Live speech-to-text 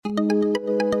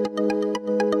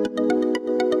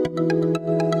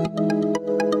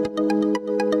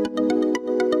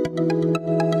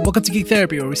Welcome to Geek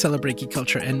Therapy, where we celebrate geek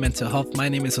culture and mental health. My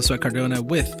name is Josue Cardona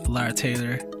with Lara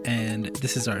Taylor, and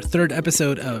this is our third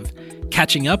episode of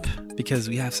Catching Up, because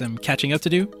we have some catching up to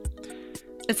do.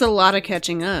 It's a lot of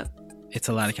catching up. It's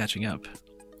a lot of catching up.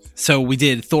 So we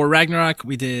did Thor Ragnarok,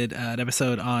 we did an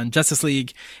episode on Justice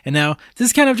League, and now this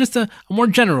is kind of just a more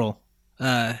general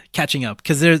catching up,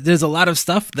 because there's a lot of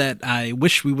stuff that I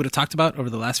wish we would have talked about over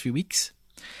the last few weeks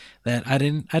that I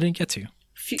didn't get to.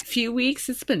 Few weeks?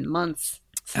 It's been months.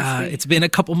 It's been a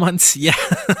couple months, yeah.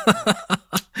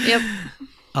 Yep.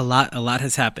 A lot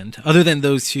has happened, other than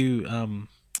those two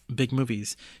big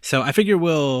movies. So I figure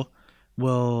I'll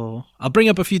bring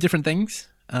up a few different things.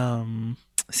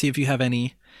 See if you have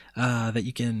any that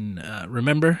you can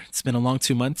remember. It's been a long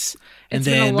 2 months, and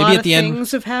then maybe at the end,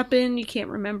 things have happened. You can't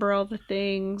remember all the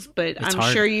things, but I'm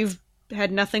hard. Sure you've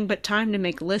had nothing but time to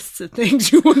make lists of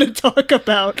things you want to talk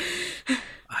about.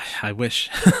 I wish.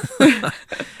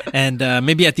 And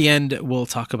maybe at the end we'll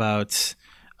talk about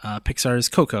Pixar's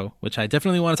Coco, which I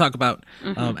definitely want to talk about,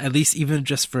 at least even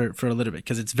just for a little bit,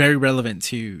 because it's very relevant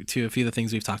to a few of the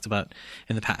things we've talked about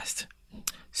in the past.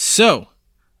 So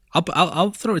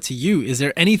I'll throw it to you. Is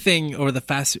there anything over the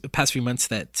past few months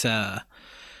that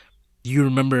you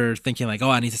remember thinking like, oh,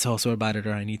 I need to tell Sora about it,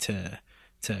 or I need to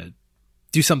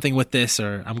do something with this,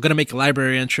 or I'm going to make a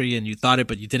library entry, and you thought it,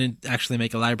 but you didn't actually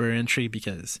make a library entry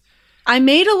because... I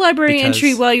made a library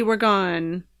entry while you were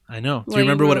gone. I know. Do you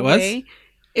remember what it was?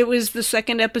 It was the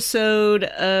second episode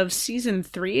of season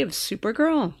 3 of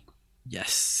Supergirl.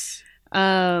 Yes.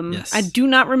 Yes. I do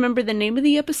not remember the name of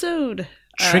the episode.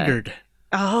 Triggered.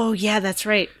 Oh, yeah, that's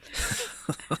right.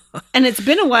 And it's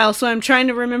been a while, so I'm trying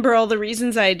to remember all the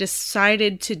reasons I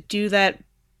decided to do that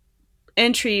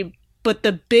entry, but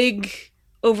the big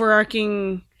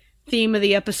overarching theme of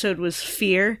the episode was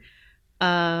fear.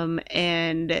 And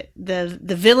the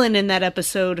villain in that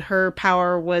episode, her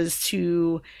power was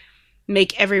to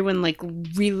make everyone like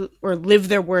live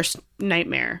their worst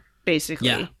nightmare,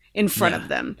 basically, in front of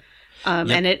them.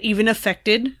 And it even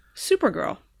affected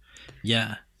Supergirl.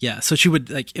 Yeah. Yeah. So she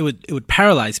would it would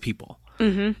paralyze people.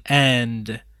 Mm-hmm.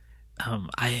 And,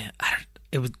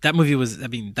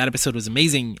 that episode was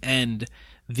amazing. And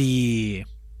the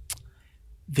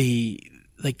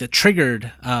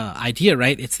triggered idea,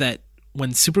 right? It's that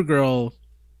when Supergirl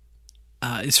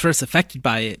is first affected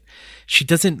by it, she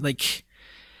doesn't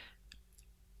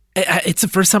it's the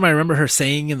first time I remember her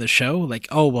saying in the show, like,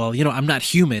 oh, well, I'm not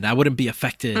human. I wouldn't be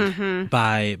affected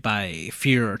by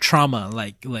fear or trauma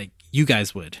like you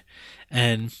guys would.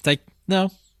 And it's like, no,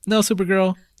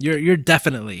 Supergirl, you're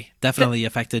definitely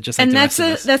affected, just like and the rest of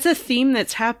us. That's a theme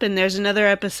that's happened. There's another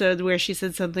episode where she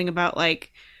said something about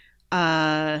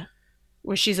where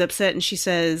she's upset and she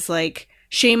says like,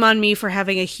 shame on me for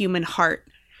having a human heart.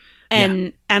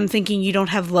 And I'm thinking, you don't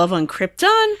have love on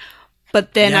Krypton,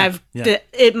 but then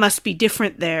it must be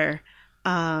different there.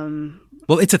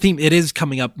 Well, it's a theme. It is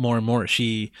coming up more and more.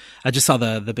 I just saw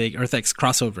the big Earth X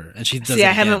crossover, and she does. See,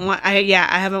 I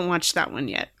haven't watched that one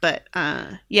yet, but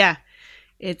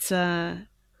it's her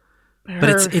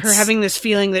having this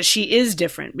feeling that she is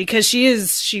different because she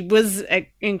was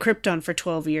in Krypton for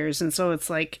 12 years, and so it's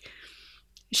like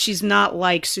she's not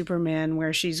like Superman,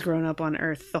 where she's grown up on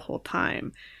Earth the whole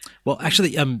time. Well,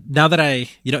 actually, now that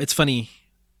it's funny.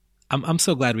 I'm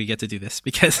so glad we get to do this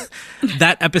because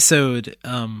that episode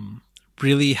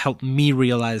really helped me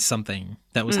realize something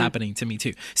that was happening to me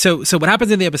too. So what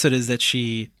happens in the episode is that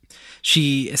she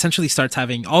essentially starts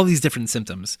having all these different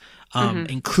symptoms,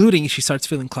 including she starts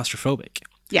feeling claustrophobic.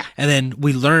 Yeah. And then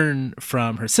we learn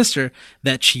from her sister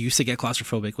that she used to get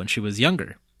claustrophobic when she was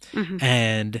younger. Mm-hmm.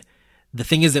 And the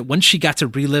thing is that when she got to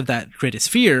relive that greatest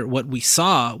fear, what we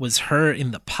saw was her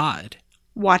in the pod.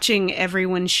 Watching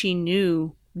everyone she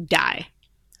knew die.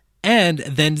 And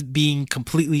then being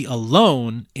completely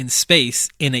alone in space,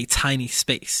 in a tiny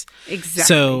space. Exactly.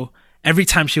 So every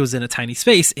time she was in a tiny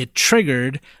space, it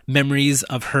triggered memories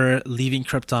of her leaving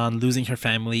Krypton, losing her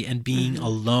family, and being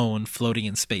alone, floating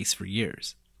in space for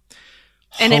years.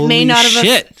 And Holy it may not have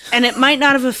shit. And it might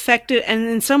not have affected, and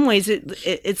in some ways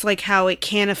it's like how it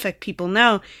can affect people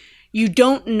now. You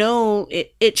don't know,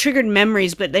 it triggered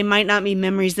memories, but they might not be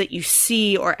memories that you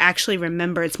see or actually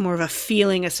remember. It's more of a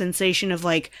feeling, a sensation of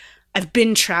like, I've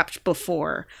been trapped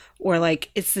before, or like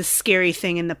it's this scary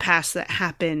thing in the past that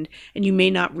happened, and you may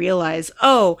not realize,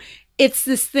 oh, it's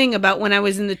this thing about when I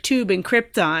was in the tube in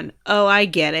Krypton. Oh, I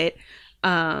get it.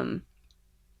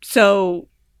 So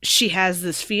she has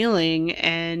this feeling,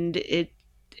 and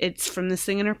it's from this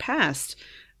thing in her past.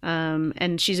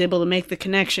 And she's able to make the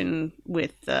connection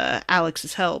with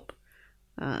Alex's help.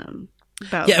 And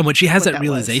when she has that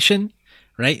realization,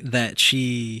 right, that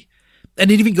she...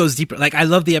 and it even goes deeper. Like, I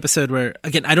love the episode where,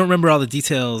 again, I don't remember all the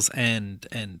details, and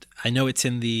I know it's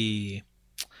in the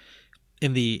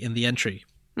entry.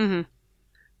 Mm-hmm.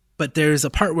 But there's a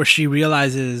part where she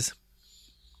realizes,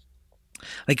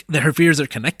 like, that her fears are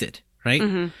connected, right?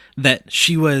 Mm-hmm. That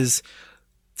she was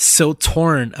so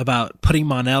torn about putting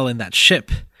Mon-El in that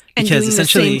ship. And because doing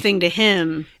essentially, the same thing to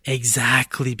him.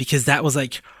 Exactly. Because that was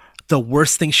like the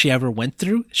worst thing she ever went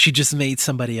through. She just made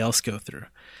somebody else go through.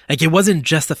 Like, it wasn't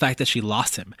just the fact that she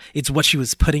lost him. It's what she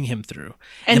was putting him through.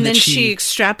 And then she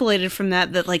extrapolated from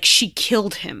that like she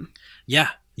killed him. Yeah.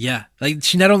 Yeah. Like,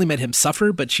 she not only made him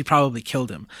suffer, but she probably killed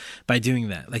him by doing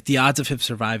that. Like, the odds of him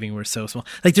surviving were so small.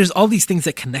 Like, there's all these things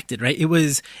that connected, right?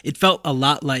 It felt a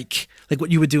lot like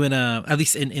what you would do at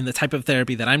least in the type of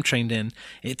therapy that I'm trained in.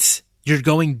 You're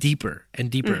going deeper and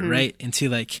deeper, mm-hmm. right? Into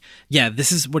like, yeah,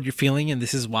 this is what you're feeling and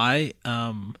this is why.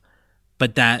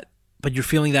 But you're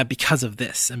feeling that because of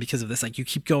this and because of this. Like, you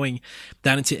keep going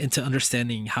down into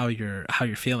understanding how you're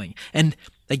feeling. And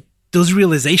like, those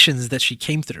realizations that she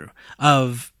came through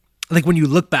of, like, when you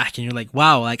look back and you're like,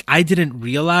 wow, like, I didn't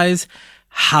realize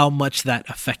how much that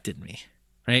affected me.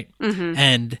 Right.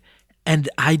 Mm-hmm. And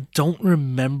I don't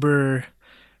remember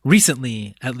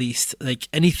recently, at least, like,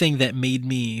 anything that made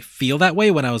me feel that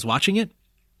way when I was watching it.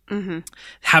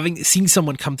 Mm-hmm. Seen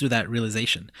someone come through that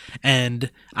realization.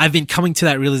 And I've been coming to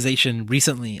that realization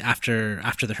recently after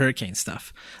the hurricane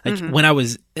stuff. Like, mm-hmm. when I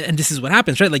was, and this is what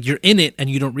happens, right? Like, you're in it and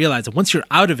you don't realize it. Once you're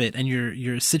out of it and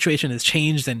your situation has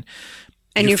changed and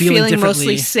you're feeling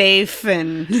mostly safe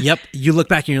and yep, you look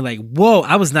back and you're like, whoa,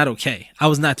 I was not okay. I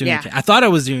was not doing okay. I thought I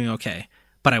was doing okay,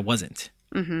 but I wasn't.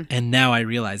 Mm-hmm. And now I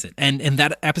realize it. And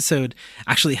that episode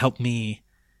actually helped me,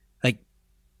 like,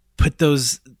 put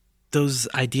those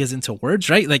ideas into words,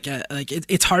 right? Like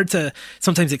it's hard to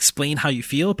sometimes explain how you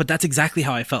feel, but that's exactly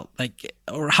how I felt, like,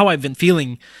 or how I've been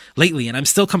feeling lately. And I'm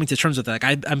still coming to terms with that.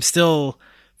 Like, I'm still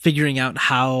figuring out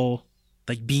how,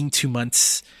 like, being 2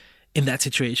 months in that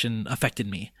situation affected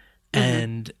me.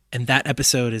 Mm-hmm. And that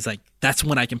episode is like, that's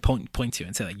when I can point to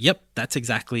and say, like, yep, that's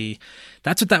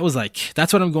what that was like.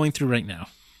 That's what I'm going through right now.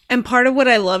 And part of what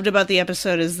I loved about the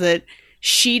episode is that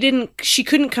she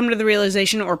couldn't come to the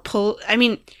realization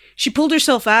she pulled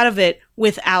herself out of it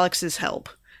with Alex's help.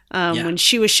 When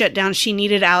she was shut down, she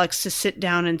needed Alex to sit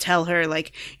down and tell her,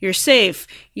 like, you're safe.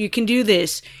 You can do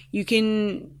this. You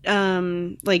can,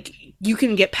 you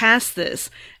can get past this.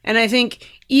 And I think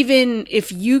even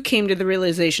if you came to the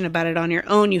realization about it on your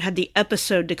own, you had the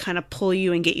episode to kind of pull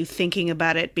you and get you thinking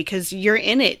about it, because you're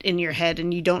in it in your head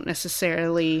and you don't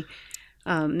necessarily,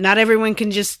 not everyone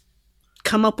can just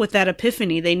come up with that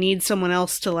epiphany. They need someone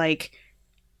else to, like,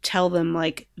 tell them,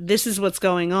 like, this is what's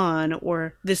going on,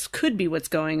 or this could be what's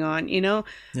going on, you know?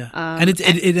 Yeah. And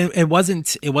it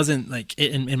wasn't like,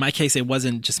 in my case, it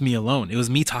wasn't just me alone. It was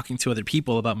me talking to other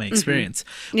people about my experience.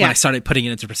 Mm-hmm. When I started putting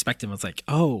it into perspective, I was like,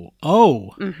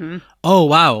 mm-hmm. Oh,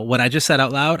 wow. What I just said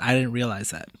out loud, I didn't realize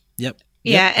that. Yep.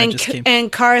 Yeah.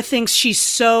 And Kara thinks she's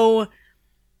so,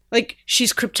 like,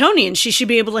 she's Kryptonian. She should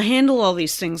be able to handle all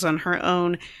these things on her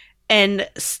own. And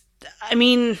I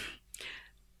mean,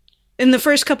 in the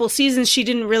first couple seasons,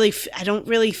 I don't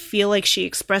really feel like she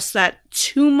expressed that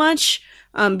too much,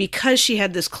 because she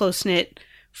had this close-knit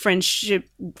friendship,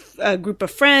 group of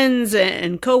friends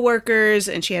and coworkers,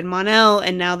 and she had Mon-El,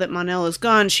 and now that Mon-El is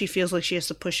gone, she feels like she has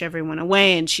to push everyone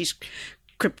away, and she's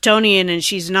Kryptonian, and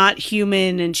she's not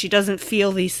human, and she doesn't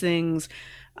feel these things.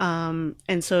 And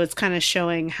so it's kind of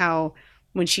showing how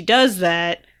when she does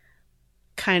that,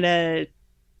 kind of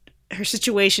her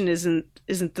situation isn't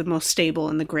the most stable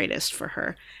and the greatest for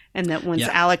her. And that once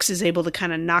Alex is able to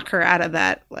kind of knock her out of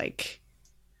that, like,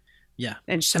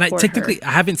 and support her.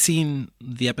 I haven't seen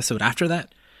the episode after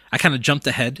that. I kind of jumped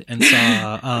ahead and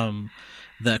saw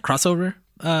the crossover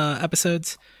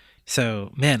episodes.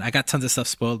 So, man, I got tons of stuff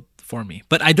spoiled for me.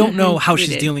 But I don't know how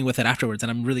she's dealing with it afterwards, and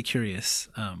I'm really curious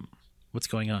what's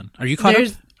going on. Are you caught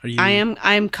up?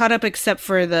 I'm caught up except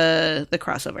for the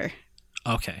crossover.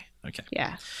 Okay.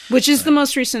 Yeah. Which is the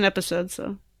most recent episode,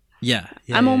 so. Yeah.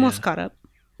 I'm almost caught up.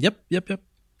 Yep.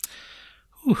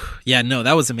 Whew. Yeah, no,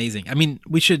 that was amazing. I mean,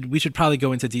 we should probably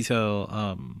go into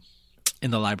detail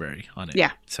in the library on it.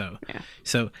 Yeah. So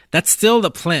that's still the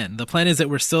plan. The plan is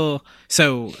that we're still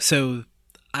so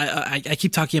I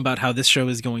keep talking about how this show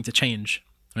is going to change,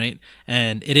 right?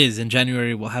 And it is. In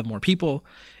January we'll have more people.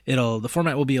 The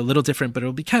format will be a little different, but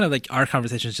it'll be kind of like our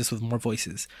conversations, just with more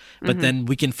voices. But then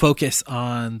we can focus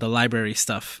on the library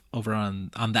stuff over on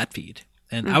that feed.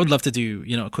 And I would love to do,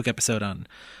 a quick episode on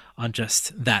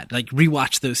just that, like,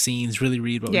 rewatch those scenes, really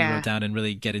read what we wrote down, and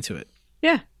really get into it.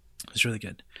 Yeah. It was really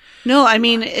good. No, I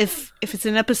mean, if it's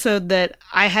an episode that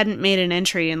I hadn't made an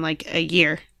entry in like a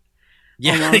year.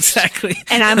 Yeah, almost, exactly.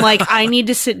 And I'm like, I need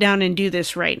to sit down and do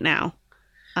this right now.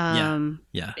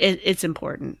 Yeah. It's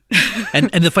important.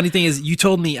 and the funny thing is, you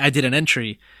told me I did an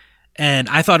entry, and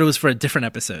I thought it was for a different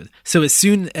episode. So as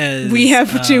soon as we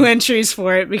have 2 entries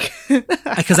for it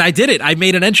because I did it, I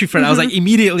made an entry for it. I was like,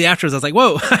 immediately afterwards, I was like,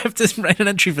 whoa, I have to write an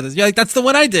entry for this. You're like, that's the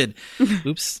one I did.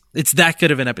 Oops, it's that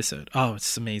good of an episode. Oh,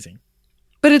 it's amazing.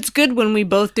 But it's good when we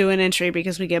both do an entry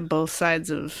because we get both sides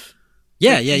of.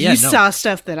 Yeah. You saw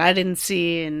stuff that I didn't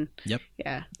see, and Yep.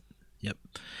 Yeah. Yep.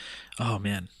 Oh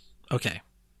man. Okay.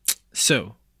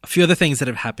 So a few other things that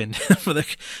have happened for the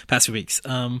past few weeks.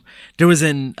 There was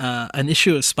an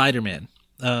issue of Spider-Man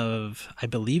of, I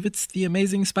believe it's The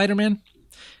Amazing Spider-Man,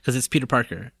 because it's Peter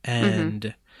Parker,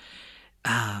 and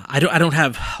I don't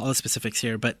have all the specifics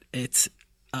here, but it's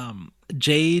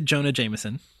J. Jonah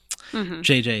Jameson.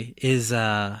 JJ is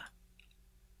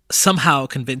somehow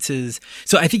convinces.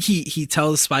 So I think he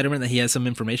tells Spider-Man that he has some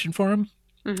information for him,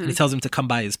 and he tells him to come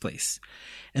by his place.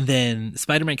 And then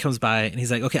Spider-Man comes by and he's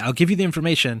like, okay, I'll give you the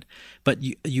information, but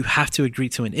you have to agree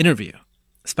to an interview.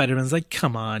 Spider-Man's like,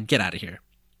 come on, get out of here.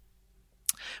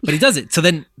 But he does it. So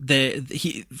then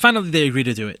finally they agree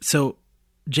to do it. So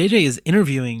JJ is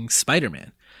interviewing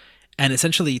Spider-Man and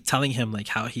essentially telling him like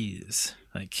how he's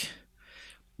like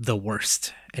the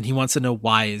worst. And he wants to know,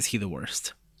 why is he the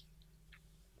worst?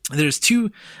 There's 2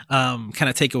 kind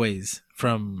of takeaways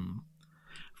from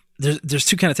there's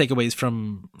 2 kind of takeaways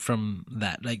from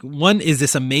that. Like, one is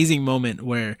this amazing moment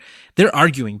where they're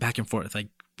arguing back and forth, like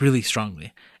really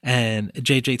strongly. And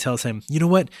JJ tells him, you know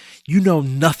what? You know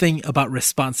nothing about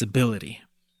responsibility.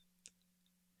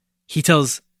 He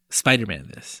tells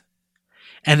Spider-Man this.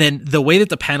 And then the way that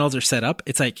the panels are set up,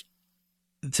 it's like,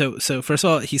 so first of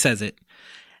all, he says it,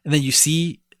 and then you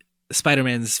see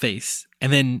Spider-Man's face,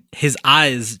 and then his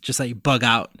eyes just like bug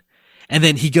out. And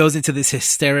then he goes into this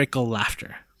hysterical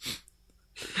laughter.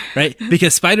 Right?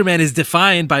 Because Spider-Man is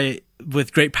defined by,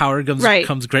 with great power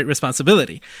comes great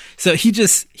responsibility. So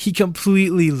he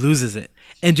completely loses it.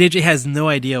 And JJ has no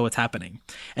idea what's happening.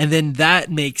 And then that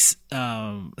makes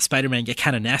Spider-Man get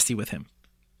kind of nasty with him.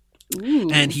 Ooh.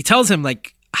 And he tells him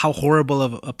like how horrible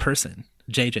of a person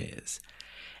JJ is.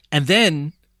 And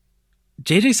then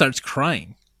JJ starts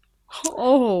crying.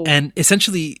 Oh. And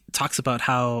essentially talks about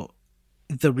how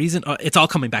the reason, it's all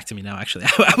coming back to me now, actually.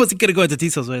 I wasn't going to go into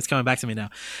details, but it's coming back to me now.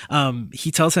 He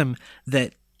tells him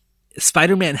that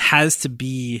Spider-Man has to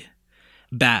be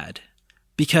bad,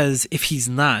 because if he's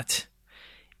not,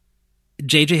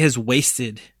 JJ has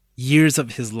wasted years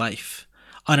of his life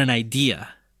on an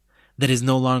idea that is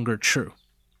no longer true.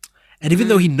 And even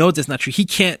though he knows it's not true, he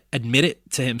can't admit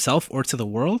it to himself or to the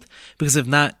world, because if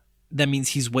not, that means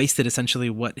he's wasted essentially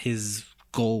what his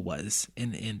goal was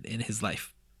in his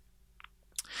life.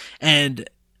 And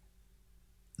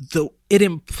it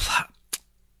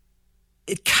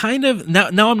kind of,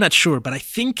 now I'm not sure, but I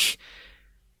think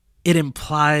it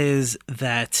implies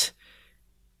that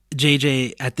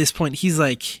JJ at this point, he's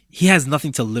like, he has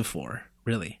nothing to live for,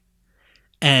 really.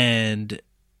 And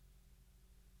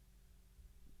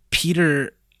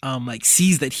Peter like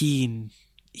sees that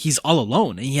he's all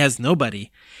alone and he has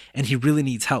nobody and he really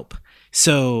needs help.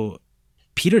 So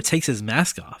Peter takes his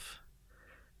mask off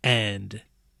and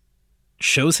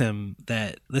shows him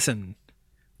that, listen,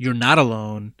 you're not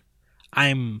alone.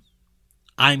 I'm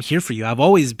here for you. I've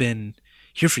always been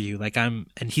here for you. Like and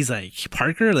he's like,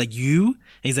 Parker, like you? And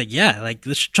he's like, yeah, like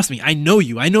trust me, I know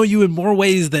you. I know you in more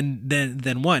ways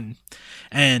than one.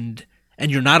 And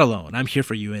you're not alone. I'm here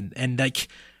for you. And like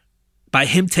by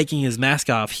him taking his mask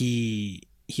off, he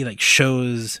like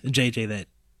shows JJ that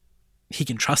he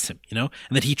can trust him, you know,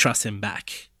 and that he trusts him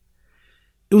back.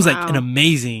 It was like an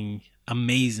amazing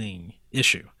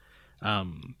issue.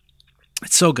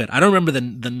 It's so good. I don't remember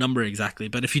the number exactly,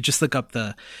 but if you just look up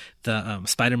the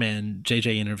Spider-Man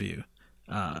JJ interview,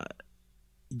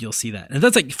 you'll see that. And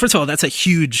that's like, first of all, that's a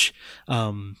huge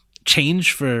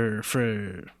change for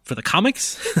the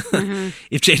comics. Mm-hmm.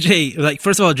 If JJ, like,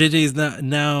 first of all, JJ is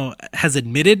now has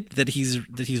admitted that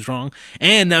he's wrong,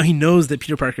 and now he knows that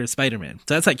Peter Parker is Spider-Man.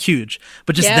 So that's like huge.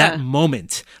 But just that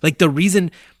moment, like the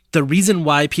reason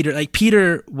why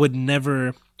Peter would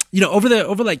never, you know,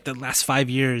 over like the last 5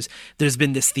 years, there's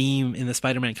been this theme in the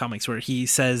Spider-Man comics where he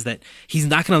says that he's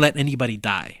not going to let anybody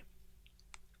die.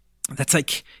 That's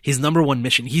like his number one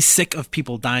mission. He's sick of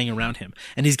people dying around him,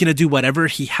 and he's going to do whatever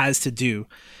he has to do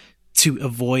to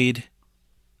avoid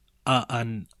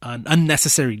an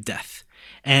unnecessary death.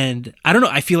 And I don't know,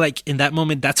 I feel like in that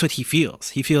moment, that's what he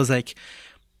feels. He feels like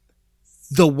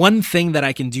the one thing that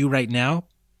I can do right now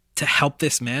to help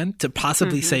this man, to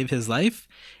possibly save his life,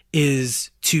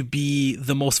 is to be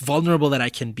the most vulnerable that I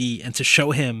can be, and to show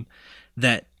him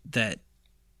that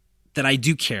I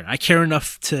do care. I care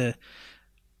enough to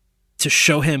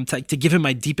show him, to give him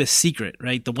my deepest secret,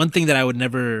 right? The one thing that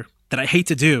I hate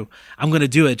to do, I'm going to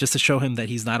do it just to show him that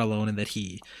he's not alone, and that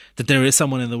there is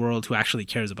someone in the world who actually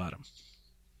cares about him.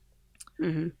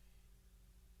 Mm-hmm.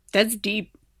 That's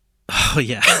deep. Oh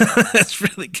yeah, that's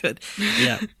really good.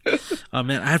 Yeah. Oh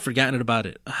man, I had forgotten about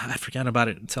it. I forgot about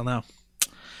it until now.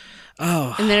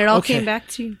 Oh. And then it all came back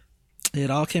to you. It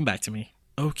all came back to me.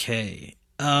 Okay.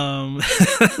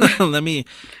 Let me.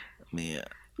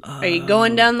 Are you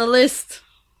going down the list?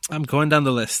 I'm going down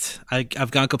the list.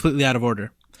 I've gone completely out of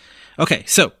order. Okay,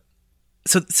 so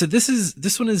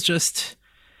this one is just.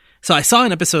 So I saw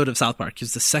an episode of South Park. It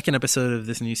was the second episode of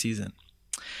this new season,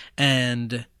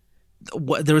 and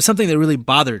there was something that really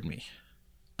bothered me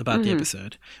about the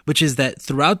episode, which is that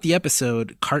throughout the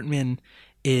episode, Cartman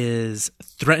is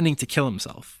threatening to kill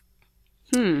himself,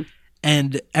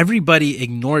 and everybody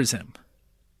ignores him.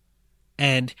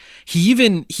 And he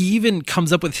even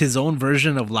comes up with his own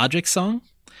version of Logic's song,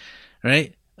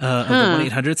 right? Of the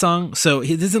 1-800 song. So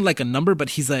it isn't like a number,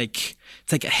 but it's like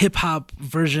a hip hop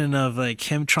version of like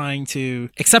him trying to.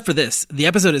 Except for this, the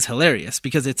episode is hilarious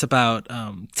because it's about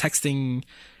texting.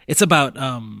 It's about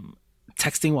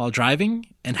texting while driving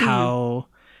and how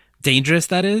dangerous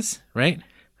that is, right?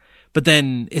 But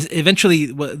then eventually,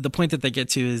 the point that they get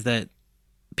to is that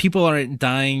people aren't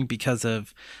dying because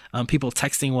of people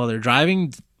texting while they're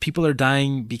driving. People are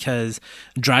dying because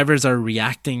drivers are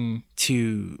reacting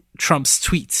to Trump's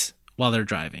tweets while they're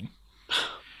driving,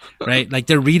 right? Like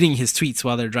they're reading his tweets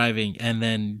while they're driving and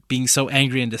then being so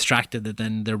angry and distracted that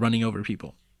then they're running over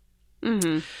people.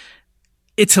 Mm-hmm.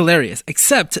 It's hilarious,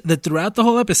 except that throughout the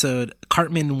whole episode,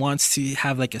 Cartman wants to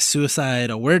have like a suicide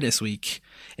awareness week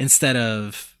instead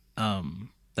of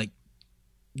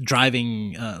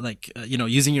driving,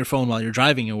 using your phone while you're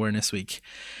driving awareness week.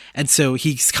 And so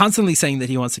he's constantly saying that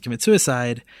he wants to commit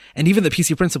suicide. And even the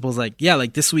PC principal's like, yeah,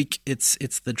 like this week it's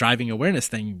the driving awareness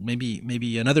thing.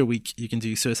 Maybe another week you can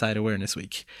do suicide awareness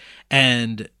week.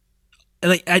 And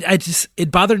like, I just,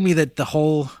 it bothered me that the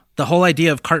whole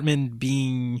idea of Cartman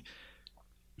being,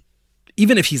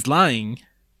 even if he's lying,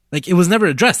 like it was never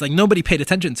addressed. Like nobody paid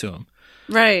attention to him.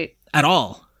 Right. At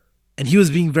all. And he was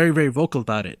being very, very vocal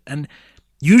about it. And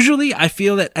usually I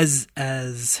feel that as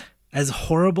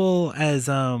horrible as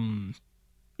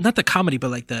not the comedy,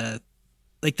 but like the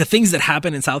things that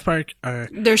happen in South Park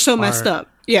they're so messed up.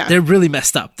 Yeah. They're really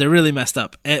messed up.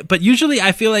 But usually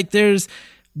I feel like they're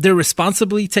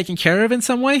responsibly taken care of in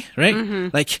some way, right?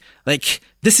 Mm-hmm. Like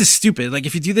this is stupid. Like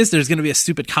if you do this, there's going to be a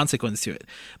stupid consequence to it.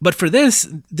 But for this,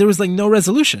 there was like no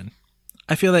resolution.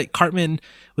 I feel like Cartman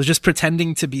was just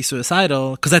pretending to be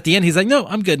suicidal because at the end he's like, no,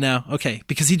 I'm good now. Okay.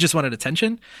 Because he just wanted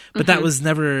attention, but it was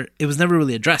never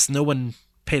really addressed. No one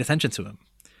paid attention to him.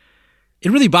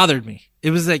 It really bothered me.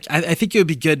 It was like, I think it would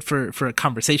be good for a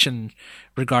conversation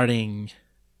regarding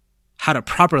how to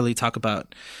properly talk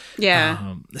about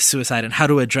suicide and how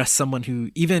to address someone who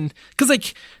even, cause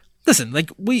like, listen,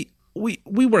 like we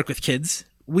work with kids.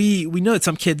 We know that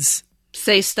some kids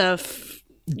say stuff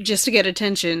just to get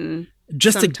attention.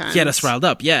 Just sometimes. To get us riled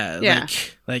up. Yeah.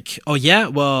 Like, oh yeah,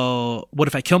 well, what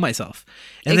if I kill myself?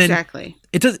 And exactly. Then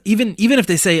it does, even if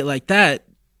they say it like that,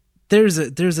 there's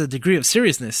a degree of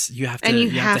seriousness you have to, and you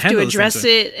have to address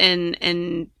it and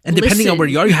depending listen. on where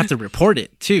you are, you have to report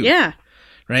it too. Yeah.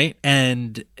 Right.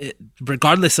 And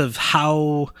regardless of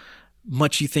how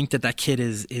much you think that kid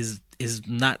is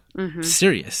not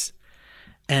serious.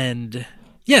 And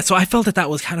yeah, so I felt that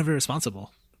was kind of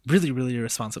irresponsible, really, really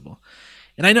irresponsible.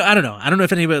 And I don't know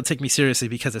if anybody will take me seriously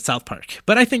because it's South Park,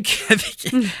 but I think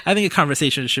a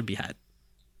conversation should be had.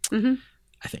 Mm-hmm.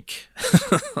 I think.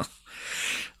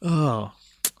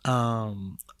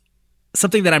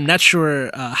 Something that I'm not sure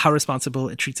how responsible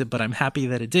it treats it, but I'm happy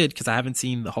that it did because I haven't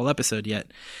seen the whole episode yet,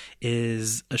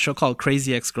 is a show called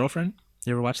Crazy Ex-Girlfriend.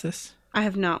 You ever watch this? I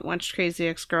have not watched Crazy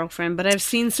Ex-Girlfriend, but I've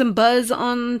seen some buzz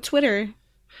on Twitter.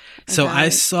 So I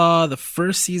saw the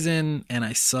first season and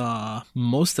I saw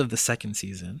most of the second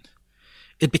season.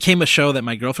 It became a show that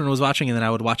my girlfriend was watching and then I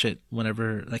would watch it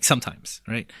whenever, like sometimes,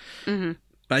 right? Mm-hmm.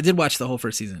 But I did watch the whole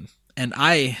first season. And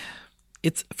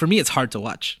for me, it's hard to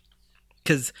watch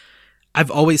because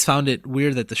I've always found it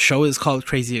weird that the show is called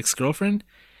Crazy Ex-Girlfriend.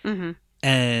 Mm-hmm.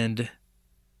 And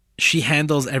she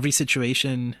handles every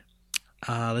situation,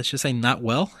 let's just say not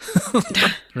well,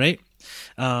 right?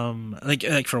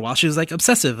 Like for a while she was like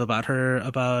obsessive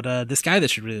about this guy that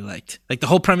she really liked. Like the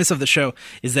whole premise of the show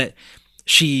is that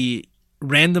she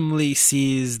randomly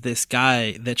sees this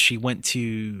guy that she went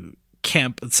to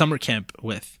summer camp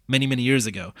with many, many years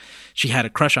ago. She had a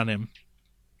crush on him.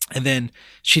 And then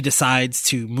she decides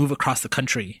to move across the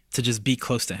country to just be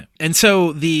close to him. And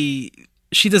so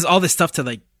she does all this stuff to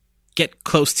like get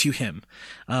close to him,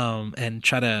 and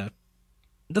try to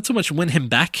not so much win him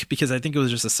back, because I think it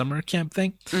was just a summer camp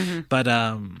thing. But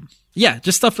yeah,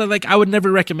 just stuff that like I would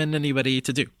never recommend anybody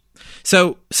to do.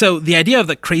 So the idea of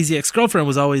the crazy ex-girlfriend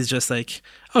was always just like,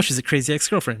 oh, she's a crazy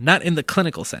ex-girlfriend, not in the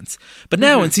clinical sense. But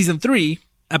now in season 3,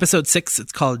 episode 6,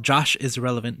 it's called Josh is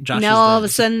Irrelevant. Now all of a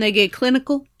sudden they get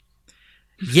clinical.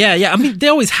 Yeah. I mean, they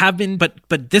always have been, but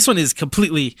this one is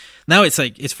completely, now it's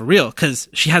like, it's for real, because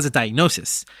she has a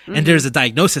diagnosis, and there's a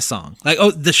diagnosis song. Like,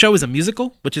 oh, the show is a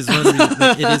musical, which is one of the reasons,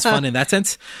 like, it is fun in that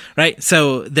sense, right?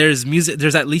 So there's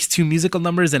at least 2 musical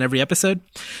numbers in every episode.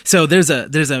 So there's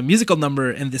a musical number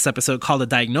in this episode called a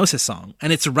diagnosis song,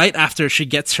 and it's right after she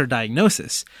gets her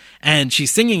diagnosis, and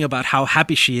she's singing about how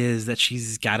happy she is that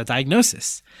she's got a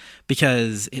diagnosis,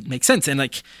 because it makes sense. And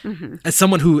like, as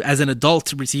someone who, as an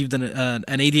adult, received an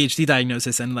ADHD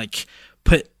diagnosis and like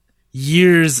put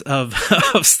years of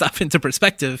stuff into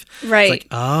perspective, right? It's like,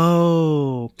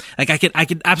 oh, like I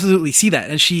could absolutely see that.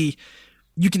 And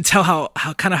you can tell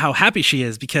how happy she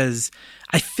is, because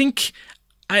I think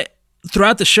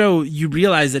throughout the show, you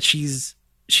realize that she's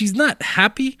not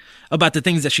happy about the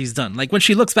things that she's done. Like when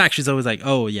she looks back, she's always like,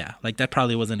 oh yeah, like that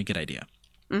probably wasn't a good idea.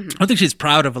 I don't think she's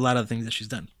proud of a lot of the things that she's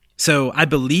done. So I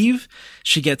believe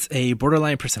she gets a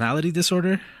borderline personality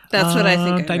disorder. That's what I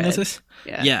think. Diagnosis.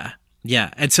 I read. Yeah.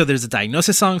 And so there's a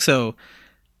diagnosis song. So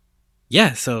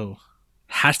yeah. So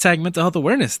hashtag mental health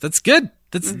awareness. That's good.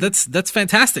 That's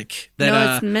fantastic.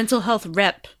 It's mental health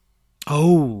rep.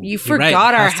 Oh, you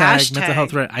forgot our hashtag. Mental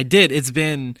health rep. I did. It's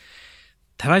been.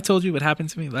 Have I told you what happened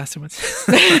to me last 2 months?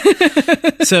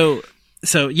 So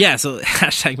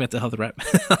hashtag mental health rep.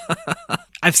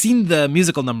 I've seen the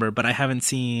musical number, but I haven't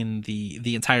seen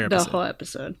the entire episode. The whole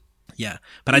episode. Yeah,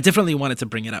 but I definitely wanted to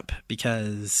bring it up,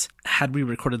 because had we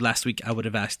recorded last week, I would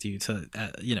have asked you to,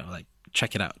 like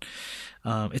check it out.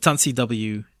 It's on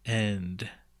CW, and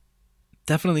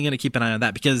definitely going to keep an eye on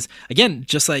that, because again,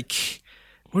 just like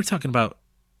we're talking about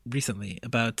recently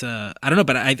about, I don't know,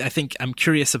 but I think I'm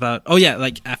curious about,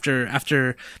 like after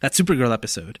that Supergirl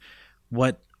episode,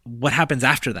 what happens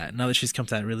after that? Now that she's come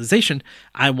to that realization,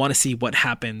 I want to see what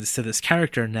happens to this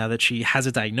character now that she has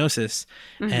a diagnosis.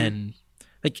 And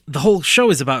like the whole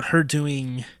show is about her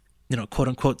doing, quote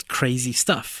unquote crazy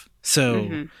stuff.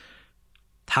 So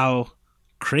how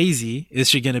crazy is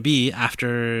she going to be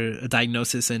after a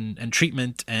diagnosis and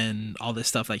treatment and all this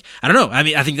stuff? Like, I don't know. I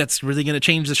mean, I think that's really going to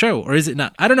change the show, or is it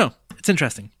not? I don't know. It's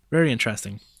interesting. Very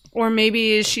interesting. Or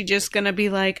maybe is she just going to be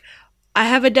like, I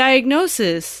have a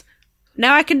diagnosis.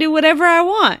 Now I can do whatever I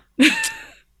want.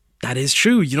 That is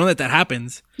true. You know that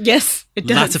happens. Yes, it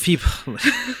does. Lots of people.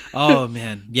 Oh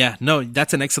man. Yeah, no,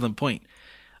 that's an excellent point.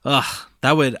 Ugh,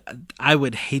 I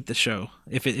would hate the show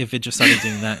if it just started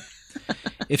doing that.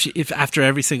 If after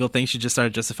every single thing she just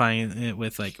started justifying it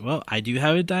with like, well, I do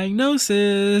have a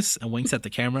diagnosis, and winks at the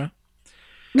camera.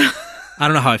 I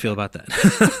don't know how I feel about that.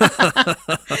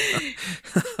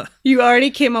 You already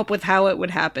came up with how it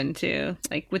would happen too,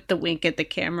 like with the wink at the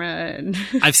camera. And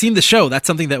I've seen the show. That's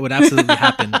something that would absolutely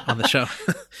happen on the show.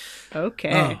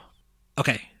 Okay.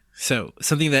 Okay. So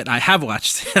something that I have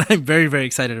watched and I'm very, very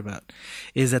excited about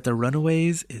is that The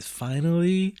Runaways is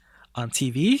finally on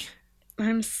TV.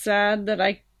 I'm sad that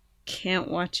I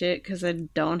can't watch it because I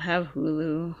don't have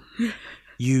Hulu.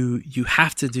 You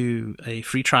have to do a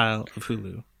free trial of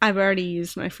Hulu. I've already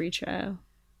used my free trial.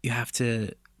 You have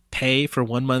to pay for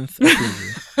 1 month of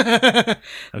Hulu. Okay?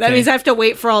 That means I have to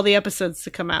wait for all the episodes to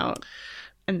come out.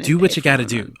 And then do what you got to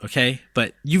do, okay?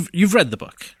 But you've read the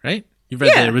book, right? You've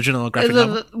read the original graphic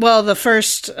novel. Well, the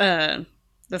first volume.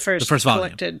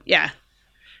 Collected, yeah.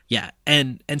 Yeah,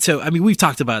 and so I mean we've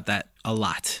talked about that a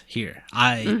lot here.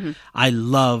 I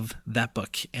love that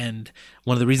book, and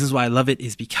one of the reasons why I love it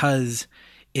is because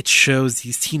it shows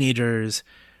these teenagers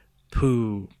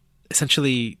who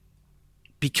essentially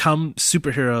become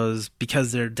superheroes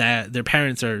because their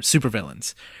parents are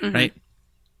supervillains, right?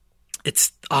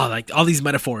 It's like all these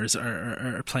metaphors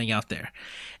are playing out there,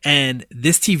 and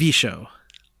this TV show,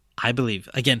 I believe,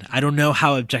 again, I don't know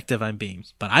how objective I'm being,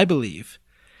 but I believe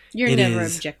you're never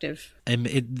objective, and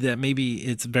that maybe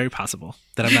it's very possible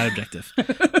that I'm not objective.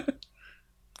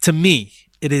 To me,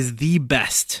 it is the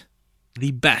best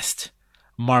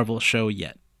Marvel show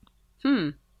yet.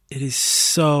 It is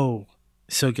so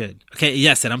good. Okay,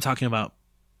 yes, and I'm talking about,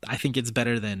 I think it's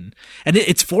better than, and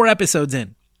it's 4 episodes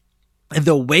in, and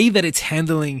the way that it's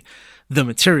handling the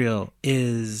material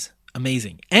is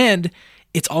amazing. And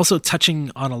it's also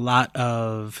touching on a lot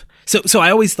of so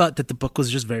I always thought that the book was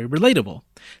just very relatable.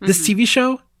 This TV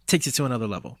show takes it to another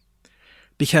level,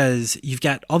 because you've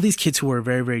got all these kids who are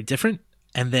very, very different.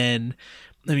 And then,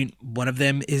 I mean, one of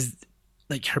them is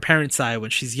like her parents die when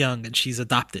she's young and she's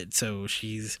adopted. So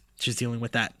she's dealing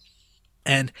with that.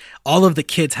 And all of the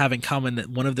kids have in common that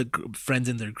one of the friends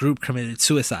in their group committed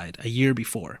suicide a year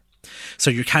before. So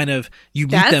you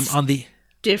meet them on the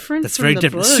different. That's very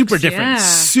different. Books, super different. yeah.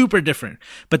 Super different.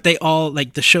 But they all,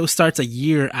 like, the show starts a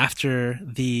year after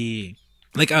the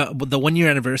 1 year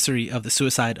anniversary of the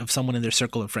suicide of someone in their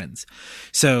circle of friends.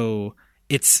 So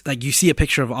it's like you see a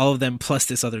picture of all of them plus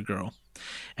this other girl.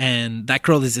 And that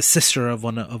girl is a sister of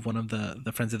one of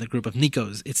the friends in the group of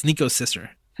Nico's. It's Nico's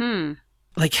sister.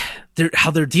 Like how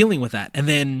they're dealing with that. And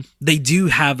then they do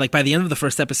have, like, by the end of the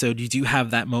first episode, you do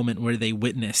have that moment where they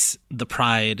witness the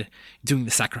pride doing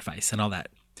the sacrifice and all that.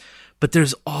 But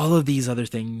there's all of these other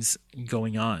things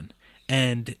going on.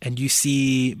 And you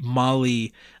see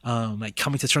Molly, like,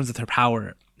 coming to terms with her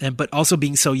power, but also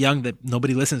being so young that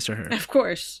nobody listens to her. Of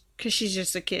course, because she's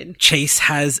just a kid.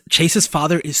 Chase's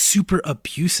father is super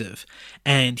abusive,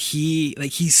 and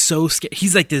he's so scared.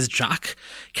 He's like this jock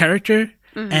character.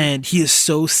 And he is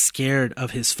so scared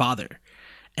of his father,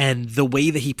 and the way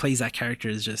that he plays that character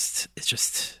is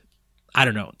just I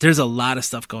don't know. There's a lot of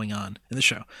stuff going on in the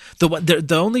show.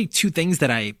 The only two things that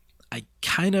I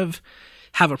kind of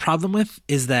have a problem with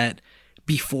is that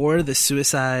before the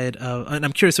suicide of, and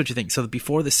I'm curious what you think. So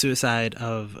before the suicide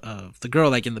of the girl,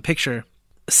 like in the picture,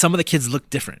 some of the kids look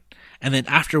different. And then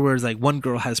afterwards, like, one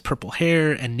girl has purple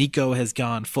hair and Nico has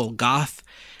gone full goth.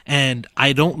 And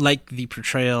I don't like the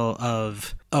portrayal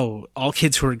of, all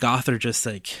kids who are goth are just,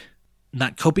 like,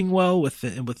 not coping well with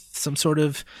some sort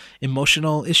of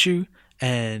emotional issue.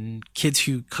 And kids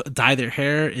who dye their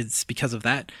hair, it's because of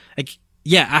that. Like,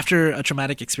 yeah, after a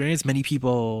traumatic experience, many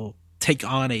people take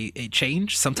on a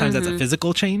change. Sometimes that's a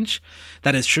physical change.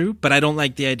 That is true. But I don't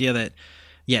like the idea that,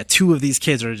 yeah, two of these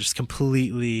kids are just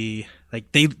completely,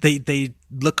 like, they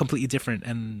look completely different.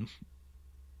 And,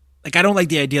 like, I don't like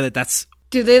the idea that that's...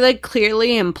 Do they, like,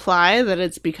 clearly imply that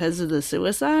it's because of the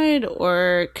suicide?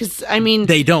 Or, because, I mean...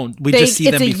 They don't. We just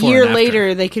see them before and after. It's a year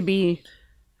later, they could be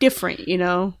different, you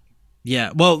know?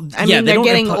 Yeah, well, I mean, they're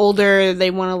getting older,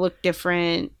 they want to look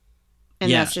different,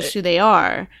 and that's just who they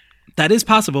are. That is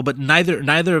possible, but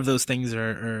neither of those things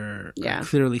are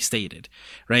clearly stated,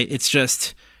 right? It's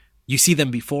just... You see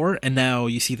them before, and now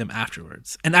you see them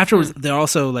afterwards. And afterwards, they're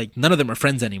also, like, none of them are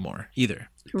friends anymore, either.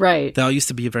 Right. They all used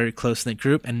to be a very close-knit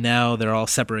group, and now they're all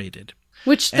separated.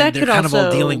 Which that could kind also of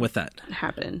all dealing with that.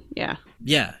 Happen, yeah.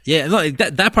 Yeah. No,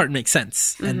 that part makes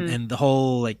sense. And the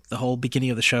whole beginning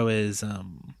of the show is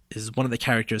one of the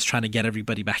characters trying to get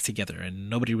everybody back together, and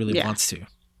nobody really wants to.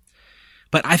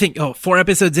 But I think 4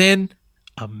 episodes in,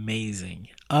 amazing.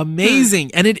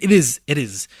 And it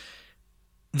is.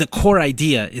 The core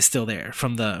idea is still there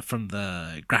from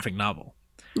the graphic novel,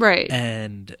 right?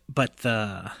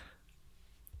 But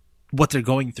what they're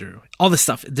going through, all the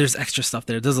stuff. There's extra stuff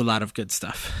there. There's a lot of good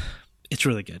stuff. It's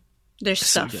really good. There's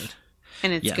stuff, so good.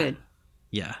 And it's good.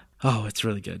 Yeah. Oh, it's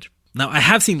really good. Now I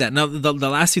have seen that. Now the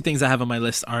last two things I have on my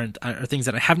list are things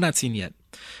that I have not seen yet,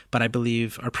 but I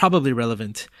believe are probably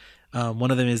relevant.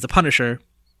 One of them is The Punisher,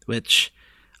 which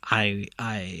I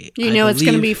it's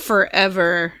going to be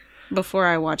forever before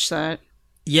I watch that.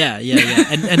 Yeah.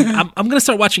 And I'm going to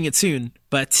start watching it soon,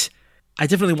 but I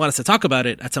definitely want us to talk about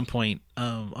it at some point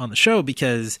on the show,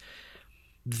 because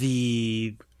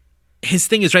his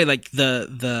thing is right. Like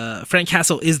the Frank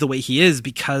Castle is the way he is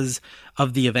because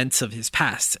of the events of his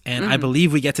past. And I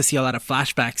believe we get to see a lot of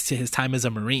flashbacks to his time as a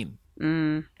Marine.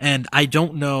 And I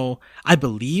don't know, I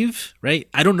believe, right?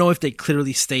 I don't know if they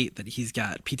clearly state that he's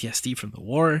got PTSD from the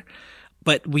war,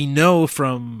 but we know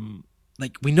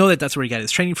that that's where he got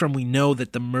his training from. We know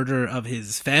that the murder of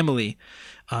his family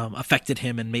affected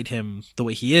him and made him the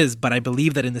way he is. But I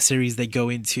believe that in the series they go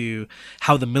into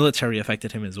how the military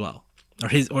affected him as well,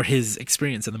 or his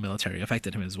experience in the military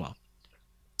affected him as well.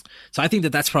 So I think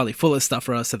that that's probably full of stuff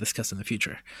for us to discuss in the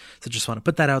future. So just want to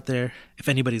put that out there. If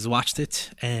anybody's watched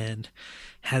it and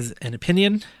has an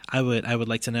opinion, I would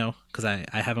like to know, because I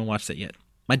haven't watched it yet.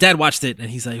 My dad watched it and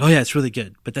he's like, "Oh yeah, it's really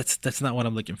good," but that's not what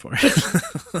I'm looking for.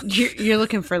 You're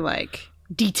looking for, like,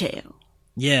 detail.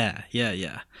 Yeah.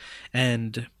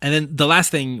 And then the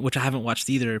last thing, which I haven't watched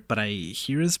either, but I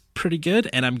hear is pretty good,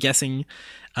 and I'm guessing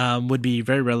would be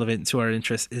very relevant to our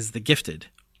interest, is The Gifted.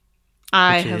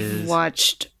 I have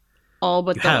watched all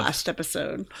but the last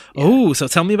episode. Yeah. Oh, so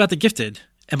tell me about The Gifted.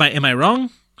 Am I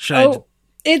wrong?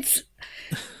 It's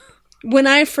When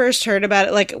I first heard about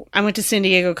it, like I went to San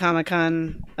Diego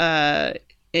Comic-Con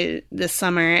this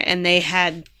summer, and they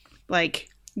had like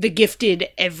The Gifted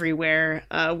everywhere.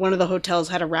 One of the hotels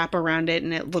had a wrap around it,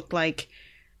 and it looked like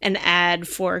an ad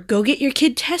for go get your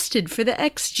kid tested for the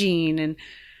X gene. And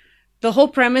the whole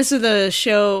premise of the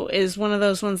show is one of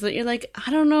those ones that you're like, I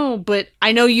don't know, but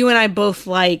I know you and I both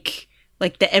like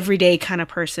the everyday kind of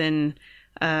person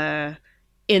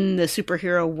in the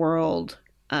superhero world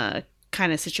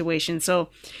kind of situation. So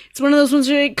it's one of those ones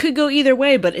where it could go either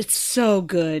way, but it's so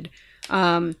good.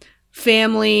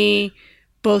 Family,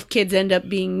 both kids end up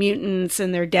being mutants,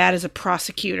 and their dad is a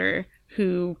prosecutor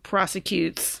who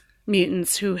prosecutes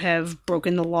mutants who have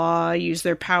broken the law, use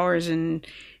their powers and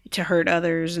to hurt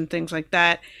others and things like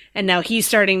that. And now he's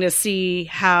starting to see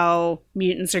how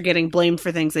mutants are getting blamed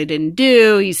for things they didn't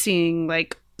do. He's seeing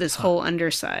like this whole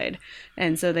underside,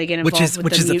 and so they get involved.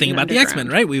 Which is the thing about the X-Men,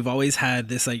 right? We've always had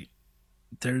this like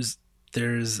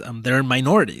they're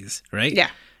minorities, right? Yeah.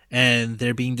 And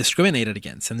they're being discriminated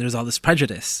against, and there's all this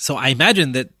prejudice. So I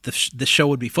imagine that the show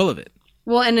would be full of it.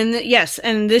 Well, and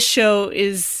and this show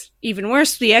is even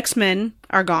worse. The X-Men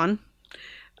are gone.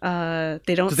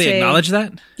 They don't. Do they acknowledge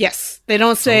that? Yes, they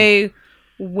don't say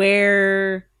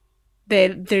where.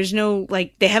 There's no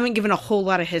like they haven't given a whole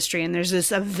lot of history, and there's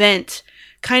this event,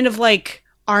 kind of like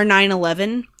our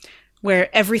 9/11,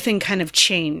 where everything kind of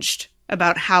changed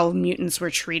about how mutants were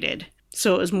treated.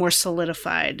 So it was more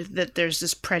solidified that there's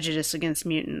this prejudice against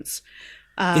mutants.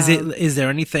 Is there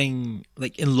anything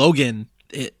like in Logan?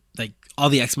 Like all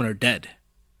the X-Men are dead,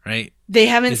 right? They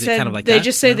haven't said. Kind of like they that?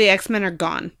 just say No? the X-Men are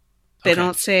gone. They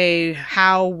don't say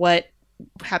how, what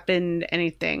happened,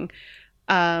 anything.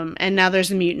 And now there's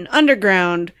a mutant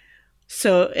underground.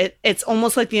 So it's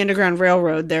almost like the Underground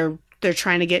Railroad. They're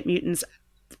trying to get mutants,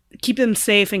 keep them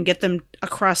safe, and get them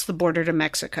across the border to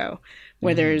Mexico,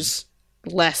 where there's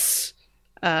less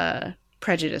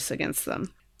prejudice against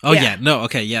them. Oh yeah. No,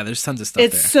 okay, yeah, there's tons of stuff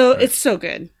It's so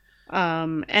good.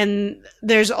 And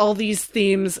there's all these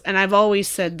themes, and I've always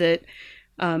said that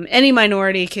any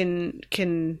minority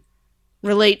can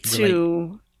relate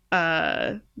to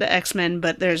the X-Men,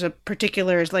 but there's a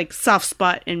particular like soft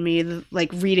spot in me,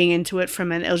 like reading into it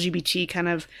from an LGBT kind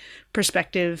of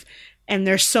perspective. And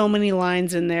there's so many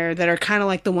lines in there that are kind of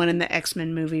like the one in the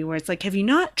X-Men movie where it's like, have you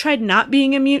not tried not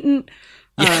being a mutant?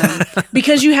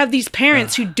 Because you have these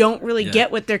parents who don't really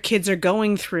get what their kids are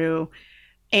going through.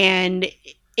 And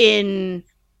in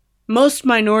most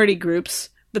minority groups,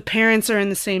 the parents are in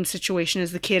the same situation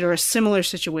as the kid or a similar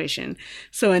situation.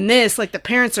 So in this, like the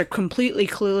parents are completely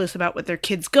clueless about what their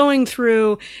kid's going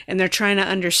through, and they're trying to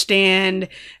understand.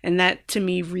 And that to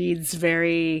me reads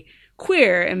very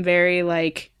queer and very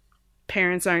like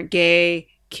parents aren't gay,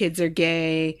 kids are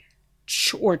gay,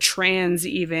 or trans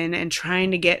even, and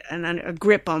trying to get a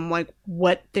grip on like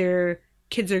what their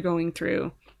kids are going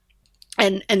through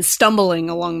and stumbling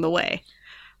along the way.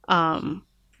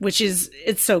 Which is,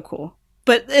 it's so cool.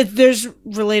 But there's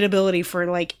relatability for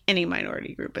like any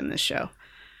minority group in this show.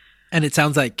 And it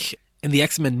sounds like in the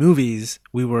X-Men movies,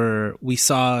 we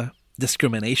saw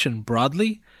discrimination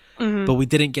broadly, but we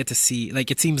didn't get to see, like,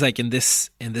 it seems like in this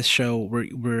show,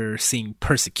 we're seeing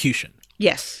persecution.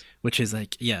 Yes. Which is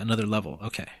like, yeah, another level.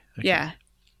 Okay. Yeah.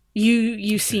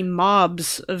 You see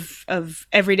mobs of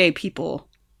everyday people,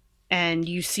 and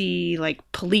you see like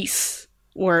police,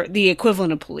 or the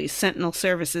equivalent of police. Sentinel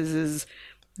Services is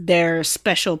their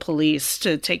special police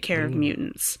to take care of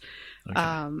mutants.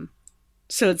 Okay.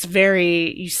 So it's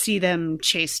very, you see them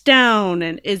chased down,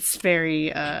 and it's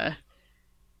very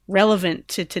relevant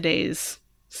to today's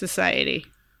society.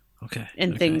 Okay.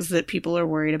 And things that people are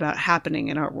worried about happening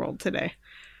in our world today.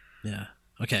 Yeah.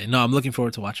 Okay. No, I'm looking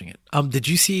forward to watching it. Did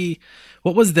you see,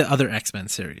 what was the other X-Men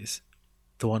series?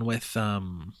 The one with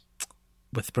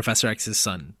Professor X's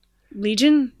son?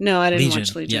 Legion? No, I didn't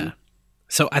watch Legion. Yeah.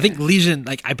 So I think Legion,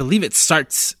 like, I believe it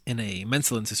starts in a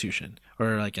mental institution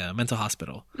or like a mental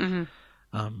hospital.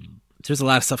 There's a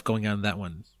lot of stuff going on in that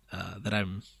one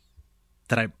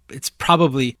it's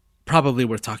probably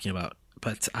worth talking about,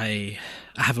 but I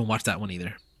haven't watched that one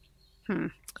either.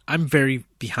 I'm very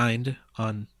behind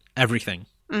on everything.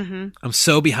 I'm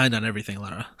so behind on everything,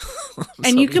 Lara.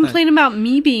 And you complain about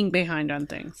me being behind on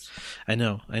things. I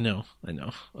know.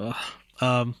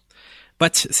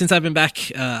 But since I've been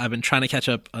back, I've been trying to catch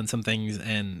up on some things,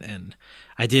 and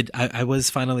I was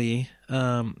finally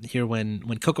here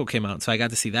when Coco came out, so I got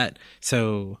to see that.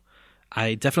 So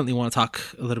I definitely want to talk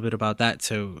a little bit about that.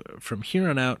 So from here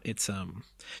on out, it's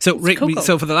Coco.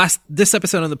 so for this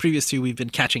episode and the previous two, we've been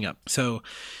catching up. So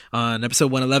on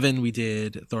episode 111, we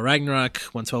did Thor Ragnarok.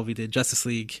 112, we did Justice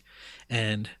League,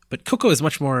 but Coco is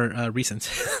much more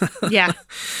recent. Yeah.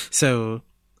 So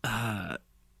I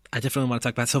definitely want to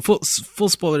talk about it. So full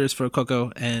spoilers for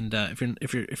Coco, and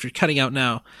if you're cutting out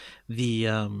now,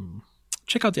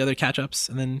 check out the other catch ups,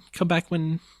 and then come back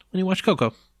when you watch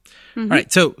Coco. All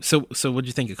right. So what did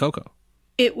you think of Coco?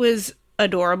 It was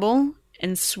adorable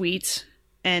and sweet,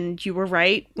 and you were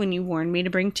right when you warned me to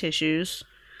bring tissues.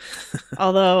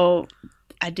 Although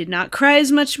I did not cry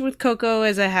as much with Coco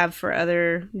as I have for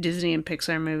other Disney and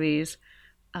Pixar movies.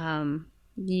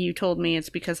 You told me it's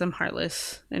because I'm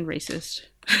heartless and racist.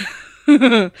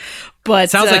 But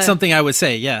sounds like something I would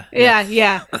say. Yeah.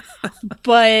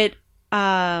 But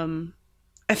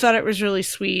I thought it was really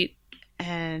sweet,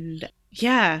 and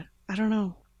yeah, I don't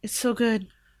know. It's so good.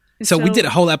 So we did a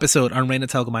whole episode on Raina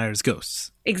Telgemeier's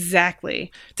Ghosts.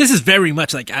 Exactly. This is very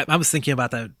much like I was thinking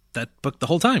about that book the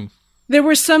whole time. There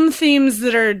were some themes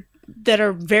that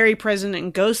are very present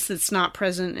in Ghosts that's not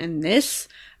present in this,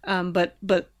 but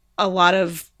a lot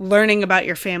of learning about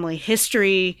your family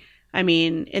history. I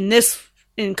mean,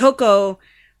 in Coco,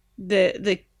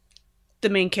 the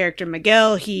main character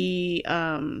Miguel, he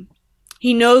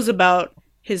knows about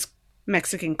his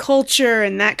Mexican culture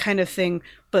and that kind of thing,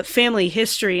 but family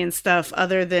history and stuff,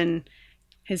 other than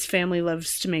his family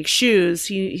loves to make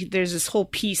shoes, there's this whole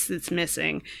piece that's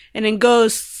missing. And in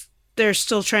Ghosts, they're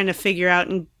still trying to figure out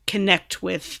and connect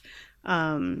with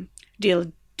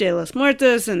Dia de los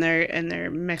Muertos and their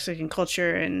Mexican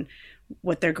culture and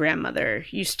what their grandmother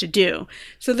used to do.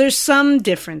 So there's some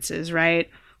differences, right?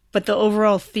 But the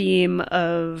overall theme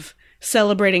of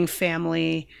celebrating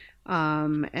family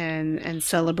and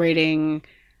celebrating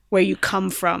where you come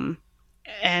from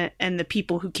and the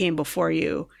people who came before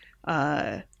you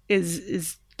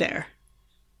is there,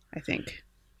 I think.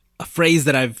 A phrase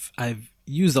that I've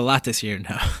used a lot this year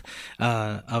now,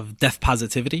 of death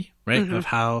positivity, right? Of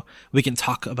how we can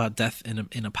talk about death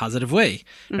in a positive way,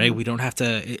 right? We don't have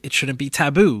to. It shouldn't be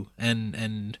taboo,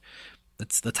 and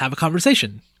let's have a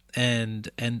conversation. And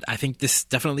I think this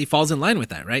definitely falls in line with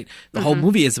that, right? The whole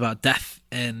movie is about death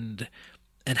and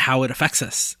how it affects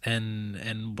us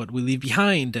and what we leave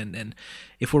behind and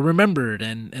if we're remembered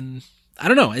and I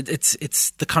don't know.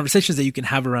 It's the conversations that you can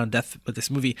have around death with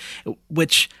this movie,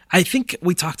 which I think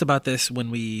we talked about this when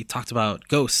we talked about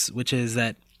Ghosts, which is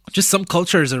that just some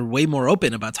cultures are way more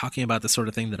open about talking about this sort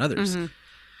of thing than others.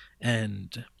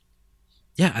 And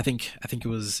yeah, I think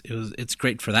it's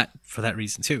great for that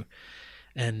reason too.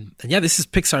 And yeah, this is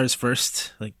Pixar's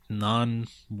first like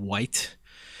non-white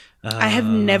I have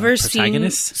never seen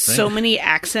so many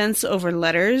accents over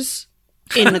letters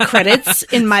in the credits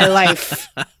in my life.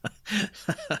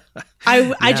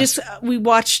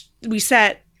 We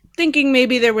sat thinking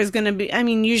maybe there was going to be, I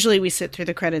mean, usually we sit through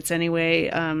the credits anyway.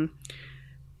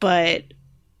 But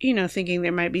thinking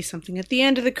there might be something at the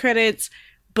end of the credits,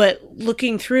 but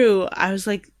looking through, I was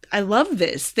like, I love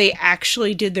this. They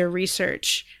actually did their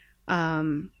research,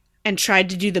 and tried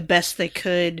to do the best they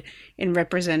could in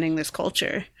representing this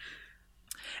culture.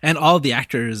 And all the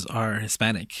actors are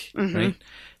Hispanic, right?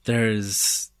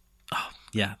 There's,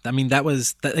 I mean,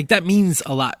 that means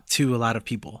a lot to a lot of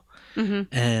people.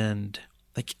 And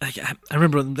like I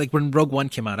remember like when Rogue One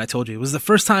came out, I told you it was the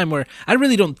first time where I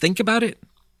really don't think about it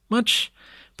much.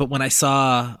 But when I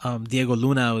saw Diego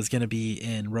Luna was going to be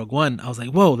in Rogue One, I was like,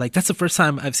 whoa, like that's the first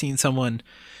time I've seen someone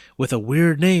with a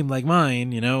weird name like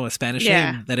mine, a Spanish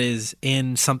name that is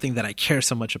in something that I care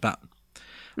so much about.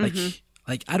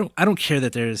 Like I don't care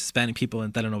that there's Hispanic people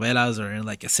in telenovelas or in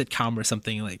like a sitcom or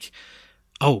something like,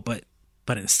 oh, but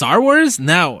in Star Wars,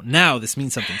 now this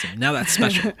means something to me. Now that's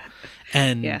special.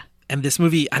 And this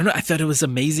movie, I don't know, I thought it was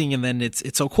amazing. And then it's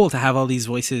so cool to have all these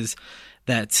voices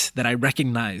that I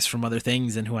recognize from other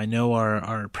things and who I know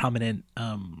are prominent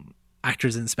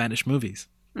actors in Spanish movies,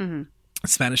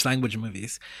 Spanish language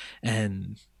movies,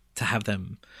 and to have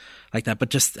them like that, but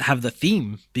just have the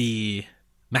theme be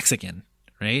Mexican,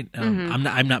 right? I'm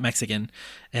not Mexican,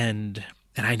 and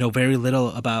I know very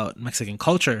little about Mexican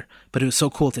culture, but it was so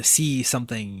cool to see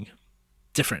something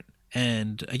different.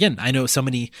 And again, I know so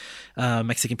many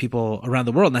Mexican people around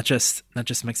the world, not just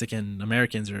Mexican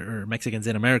Americans or Mexicans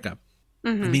in America.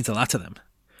 It means a lot to them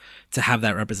to have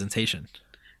that representation.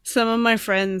 Some of my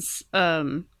friends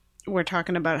were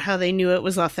talking about how they knew it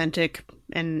was authentic,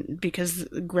 and because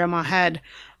Grandma had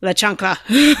La Chancla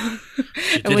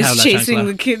and was chasing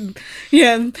the kid.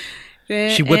 Yeah.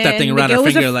 She whipped that thing around her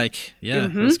finger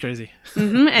it was crazy.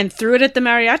 and threw it at the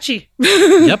mariachi.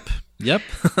 Yep. Yep.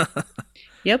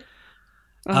 Yep.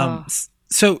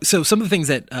 So some of the things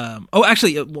that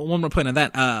actually one more point on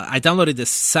that. I downloaded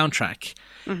this soundtrack,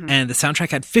 and the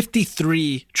soundtrack had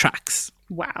 53 tracks.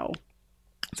 Wow.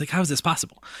 It's like, how is this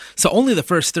possible? So only the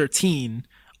first 13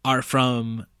 are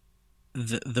from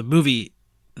the movie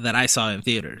that I saw in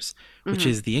theaters, which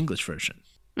is the English version.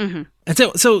 And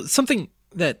so something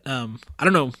that I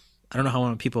don't know how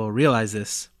many people realize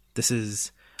this. This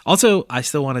is also, I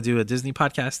still want to do a Disney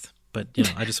podcast, but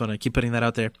I just want to keep putting that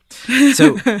out there.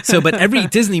 But every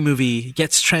Disney movie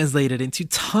gets translated into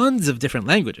tons of different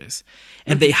languages,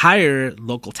 and they hire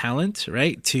local talent,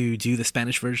 right, to do the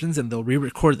Spanish versions, and they'll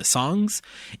re-record the songs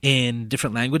in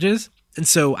different languages. And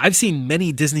so I've seen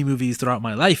many Disney movies throughout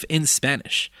my life in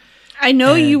Spanish. I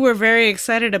know you were very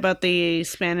excited about the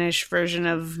Spanish version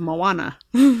of Moana.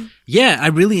 Yeah, I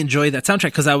really enjoyed that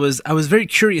soundtrack because I was very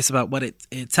curious about what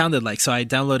it sounded like. So I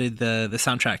downloaded the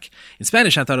soundtrack in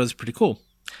Spanish. I thought it was pretty cool.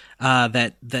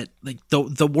 That like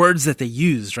the words that they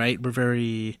used, right, were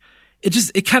very.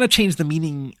 It kind of changed the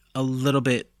meaning a little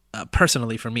bit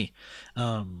personally for me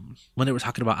when they were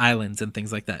talking about islands and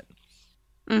things like that.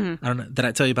 I don't know. Did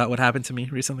I tell you about what happened to me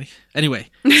recently? Anyway,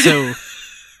 so.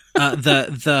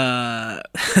 The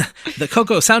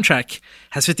Coco soundtrack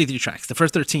has 53 tracks. The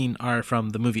first 13 are from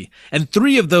the movie, and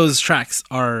 3 of those tracks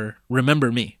are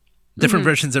 "Remember Me," different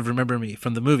versions of "Remember Me"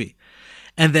 from the movie.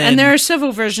 And there are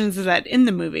several versions of that in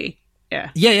the movie.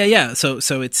 Yeah. So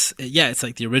it's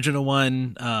like the original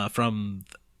one from.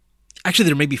 Actually,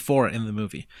 there may be 4 in the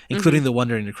movie, including the one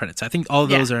during the credits. I think all of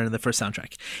those are in the first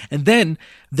soundtrack. And then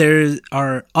there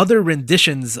are other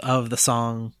renditions of the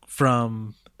song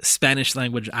from Spanish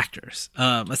language actors,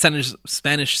 Spanish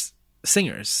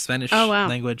singers, Spanish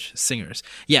language singers.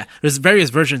 Yeah, there's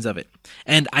various versions of it.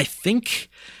 And I think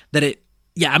that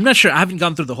I'm not sure. I haven't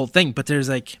gone through the whole thing, but there's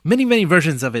like many, many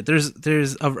versions of it.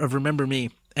 There's of Remember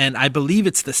Me. And I believe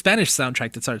it's the Spanish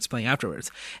soundtrack that starts playing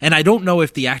afterwards. And I don't know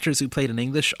if the actors who played in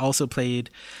English also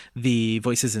played the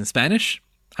voices in Spanish.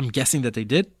 I'm guessing that they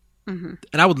did. And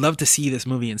I would love to see this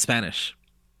movie in Spanish.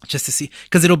 Just to see,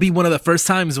 because it'll be one of the first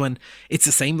times when it's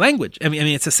the same language. I mean,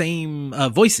 it's the same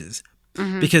voices.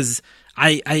 Because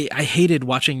I hated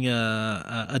watching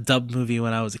a dubbed movie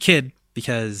when I was a kid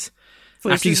because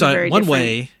voices after you saw it one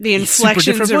way, the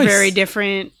inflections are very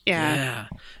different. Yeah.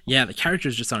 The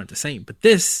characters just aren't the same. But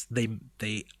this, they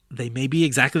may be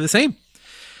exactly the same.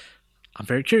 I'm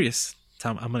very curious. So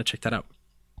I'm going to check that out.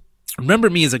 Remember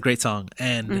Me is a great song,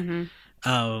 and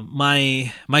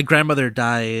my grandmother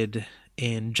died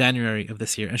in January of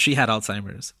this year, and she had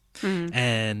Alzheimer's.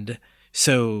 And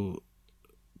so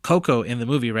Coco in the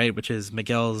movie, right, which is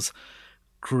Miguel's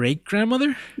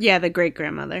great-grandmother? Yeah, the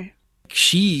great-grandmother.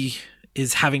 She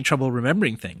is having trouble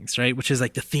remembering things, right, which is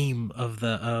like the theme of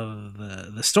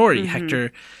the story.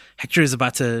 Hector is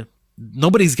about to,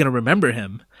 nobody's going to remember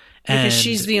him. Because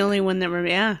she's the only one that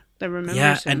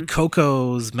remembers him. And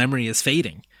Coco's memory is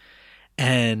fading.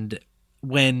 And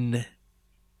when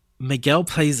Miguel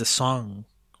plays a song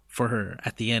for her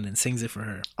at the end and sings it for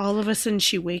her, all of a sudden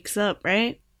she wakes up,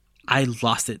 right? I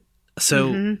lost it.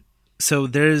 So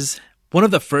there's one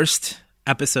of the first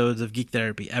episodes of Geek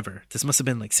Therapy ever. This must have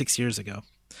been like 6 years ago.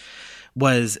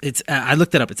 I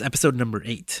looked it up. It's episode number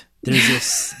 8.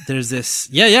 There's this.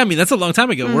 Yeah. I mean, that's a long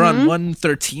time ago. We're on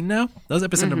 113 now. That was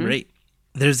episode number 8.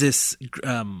 There's this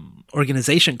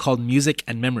organization called Music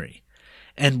and Memory.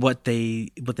 And what they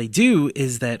do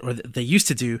is that, or they used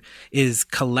to do, is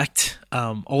collect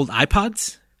old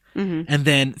iPods and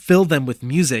then fill them with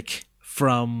music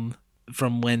from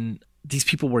when these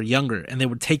people were younger, and they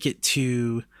would take it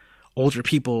to older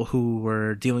people who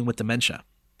were dealing with dementia.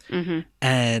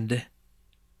 And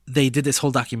they did this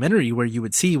whole documentary where you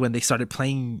would see when they started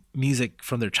playing music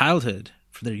from their childhood,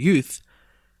 from their youth,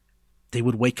 they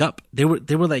would wake up. They were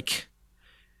like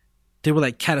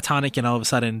catatonic, and all of a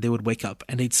sudden they would wake up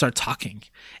and they'd start talking,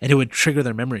 and it would trigger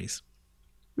their memories.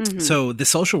 So the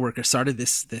social worker started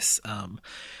this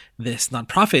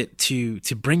nonprofit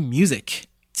to bring music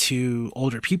to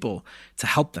older people to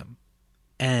help them.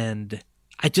 And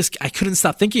I couldn't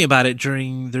stop thinking about it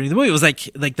during the movie. It was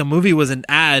like the movie was an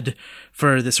ad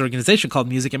for this organization called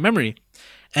Music and Memory.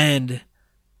 And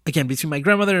again, between my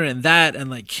grandmother and that, and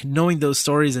like knowing those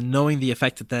stories and knowing the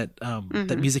effect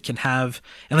that music can have,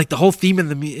 and like the whole theme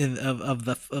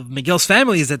of Miguel's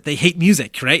family is that they hate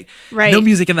music, right? Right. No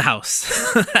music in the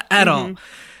house at all.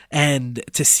 And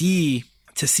to see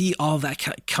all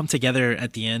that come together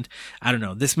at the end, I don't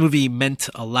know. This movie meant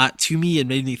a lot to me. It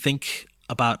made me think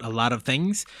about a lot of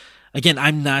things. Again,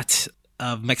 I'm not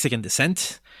of Mexican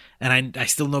descent, and I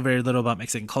still know very little about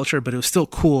Mexican culture, but it was still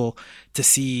cool to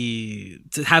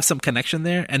have some connection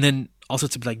there, and then also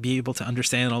to like be able to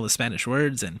understand all the Spanish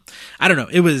words. And I don't know,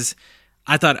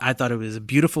 I thought it was a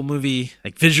beautiful movie,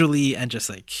 like visually and just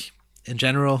like in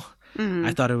general. Mm-hmm.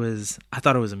 I thought it was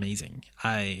amazing.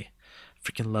 I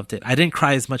freaking loved it. I didn't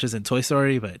cry as much as in Toy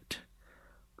Story, but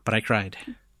I cried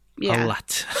a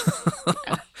lot.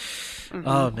 Mm-hmm.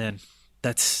 Oh man,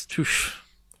 that's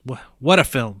what a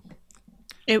film.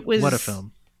 What a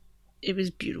film. It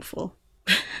was beautiful.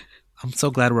 I'm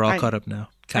so glad we're all caught up now.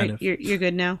 Kind of. You're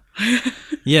good now.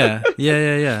 Yeah.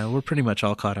 We're pretty much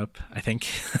all caught up, I think.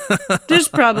 There's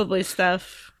probably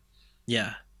stuff.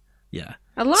 Yeah.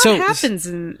 A lot happens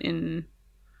in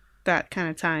that kind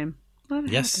of time.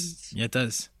 Yes, yeah, it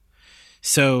does.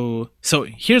 So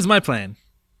here's my plan.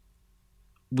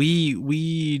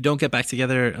 We don't get back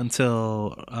together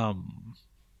until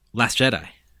Last Jedi.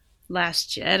 Last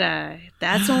Jedi.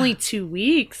 That's only 2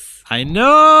 weeks. I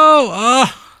know.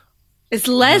 Oh, it's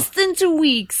less than 2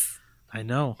 weeks. I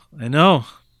know. Well,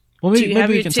 maybe, do you have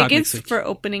maybe your we can talk tickets next week. for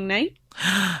opening night?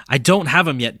 I don't have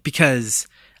them yet because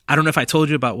I don't know if I told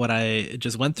you about what I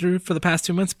just went through for the past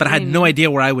 2 months, but I had no idea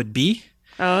where I would be.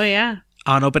 Oh, yeah.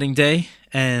 On opening day,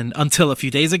 and until a few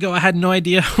days ago, I had no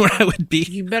idea where I would be.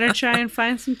 You better try and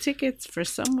find some tickets for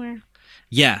somewhere.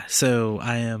 Yeah, so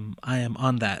I am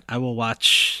on that. I will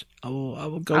watch. I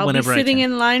will go whenever I can. I'll be sitting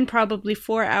in line probably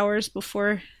 4 hours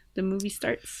before the movie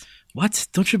starts. What?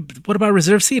 What about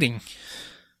reserved seating?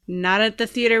 Not at the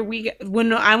theater.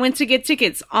 When I went to get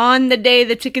tickets on the day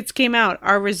the tickets came out,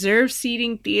 our reserved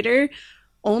seating theater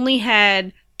only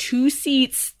had 2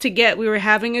 seats to get. We were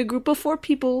having a group of 4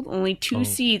 people, only 2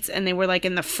 seats, and they were like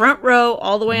in the front row,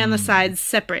 all the way on the sides,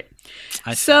 separate.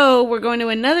 So we're going to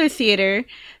another theater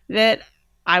that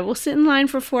I will sit in line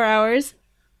for 4 hours,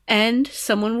 and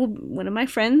one of my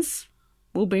friends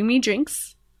will bring me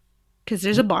drinks because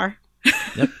there's a bar.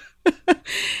 Yep.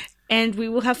 And we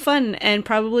will have fun and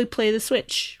probably play the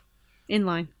Switch in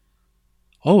line.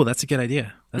 Oh, that's a good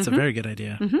idea. That's a very good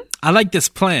idea. Mm-hmm. I like this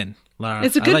plan, Lara.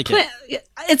 It's a good plan.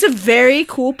 It's a very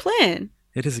cool plan.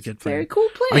 It is a good plan. Very cool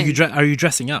plan. Are you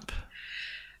dressing up?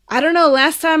 I don't know.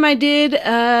 Last time I did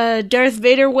Darth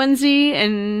Vader onesie,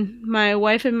 and my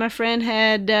wife and my friend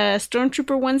had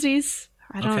Stormtrooper onesies.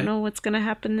 I don't know what's going to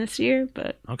happen this year,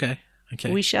 but okay,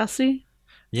 we shall see.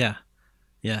 Yeah.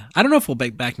 I don't know if we'll be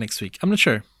back next week. I'm not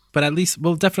sure, but at least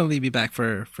we'll definitely be back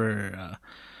for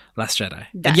Last Jedi.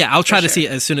 And yeah, I'll try to see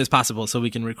it as soon as possible so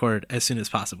we can record as soon as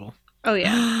possible. Oh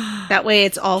yeah, that way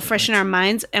it's all fresh in our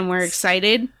minds and we're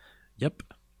excited. Yep.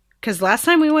 Because last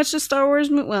time we watched a Star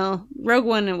Wars movie, well, Rogue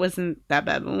One, it wasn't that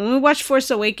bad. But when we watched Force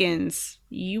Awakens,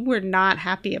 you were not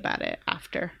happy about it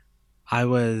after. I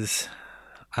was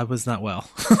not well.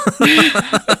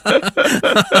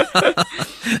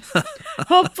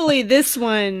 Hopefully this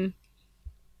one.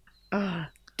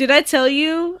 Did I tell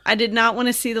you I did not want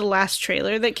to see the last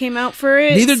trailer that came out for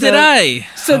it? Neither did I.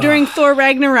 So during Thor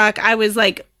Ragnarok, I was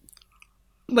like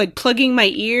plugging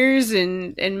my ears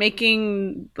and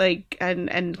making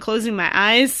and closing my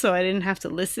eyes so I didn't have to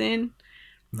listen.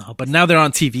 No, but now they're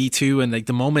on TV too, and like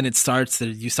the moment it starts,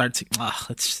 you start to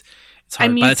it's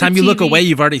hard. By the time you look away,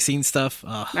 you've already seen stuff.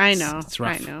 I know. It's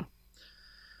rough.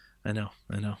 I know.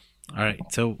 All right,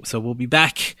 so we'll be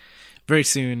back very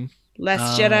soon.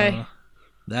 Last Jedi.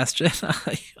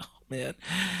 Oh man,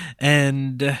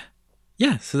 and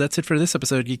so that's it for this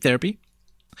episode of Geek Therapy.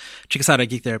 Check us out at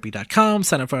geektherapy.com.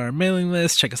 Sign up for our mailing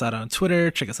list. Check us out on Twitter.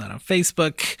 Check us out on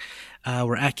Facebook.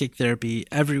 We're at Geek Therapy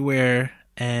everywhere.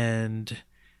 And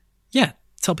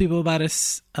tell people about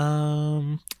us.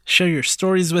 Share your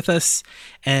stories with us.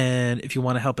 And if you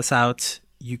want to help us out,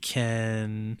 you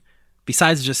can,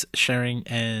 besides just sharing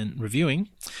and reviewing,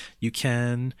 you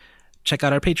can check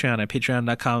out our Patreon at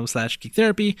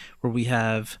patreon.com/geektherapy, where we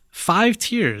have 5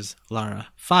 tiers, Lara.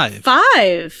 5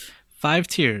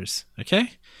 tiers,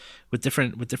 okay? With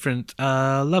different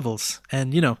levels.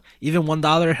 And even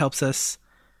 $1 helps us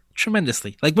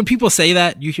tremendously. Like when people say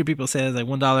that, you hear people say that, like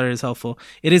 $1 is helpful.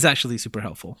 It is actually super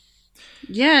helpful.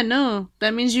 Yeah, no.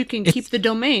 That means you can keep the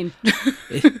domain.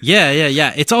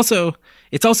 Yeah. It's also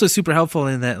super helpful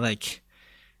in that like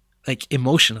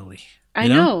emotionally. I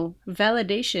know.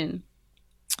 Validation.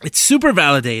 It's super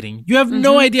validating. You have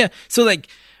no idea. So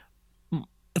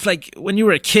if when you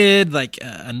were a kid, like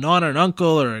a aunt or an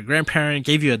uncle or a grandparent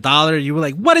gave you $1, you were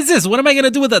like, what is this? What am I going to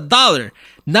do with $1?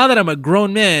 Now that I'm a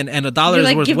grown man and $1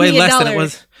 is worth way less than it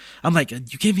was, I'm like,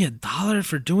 you gave me $1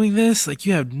 for doing this? Like,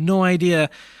 you have no idea.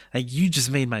 Like, you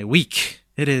just made my week.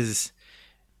 It is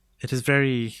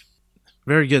very,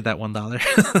 Very good, that $1.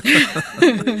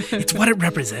 It's what it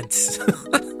represents.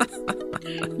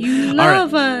 You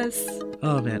love us.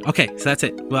 Oh, man. Okay, so that's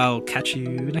it. Well, I'll catch you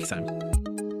next time.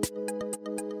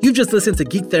 You've just listened to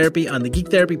Geek Therapy on the Geek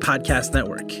Therapy Podcast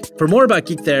Network. For more about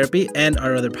Geek Therapy and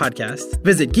our other podcasts,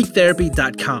 visit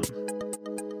geektherapy.com.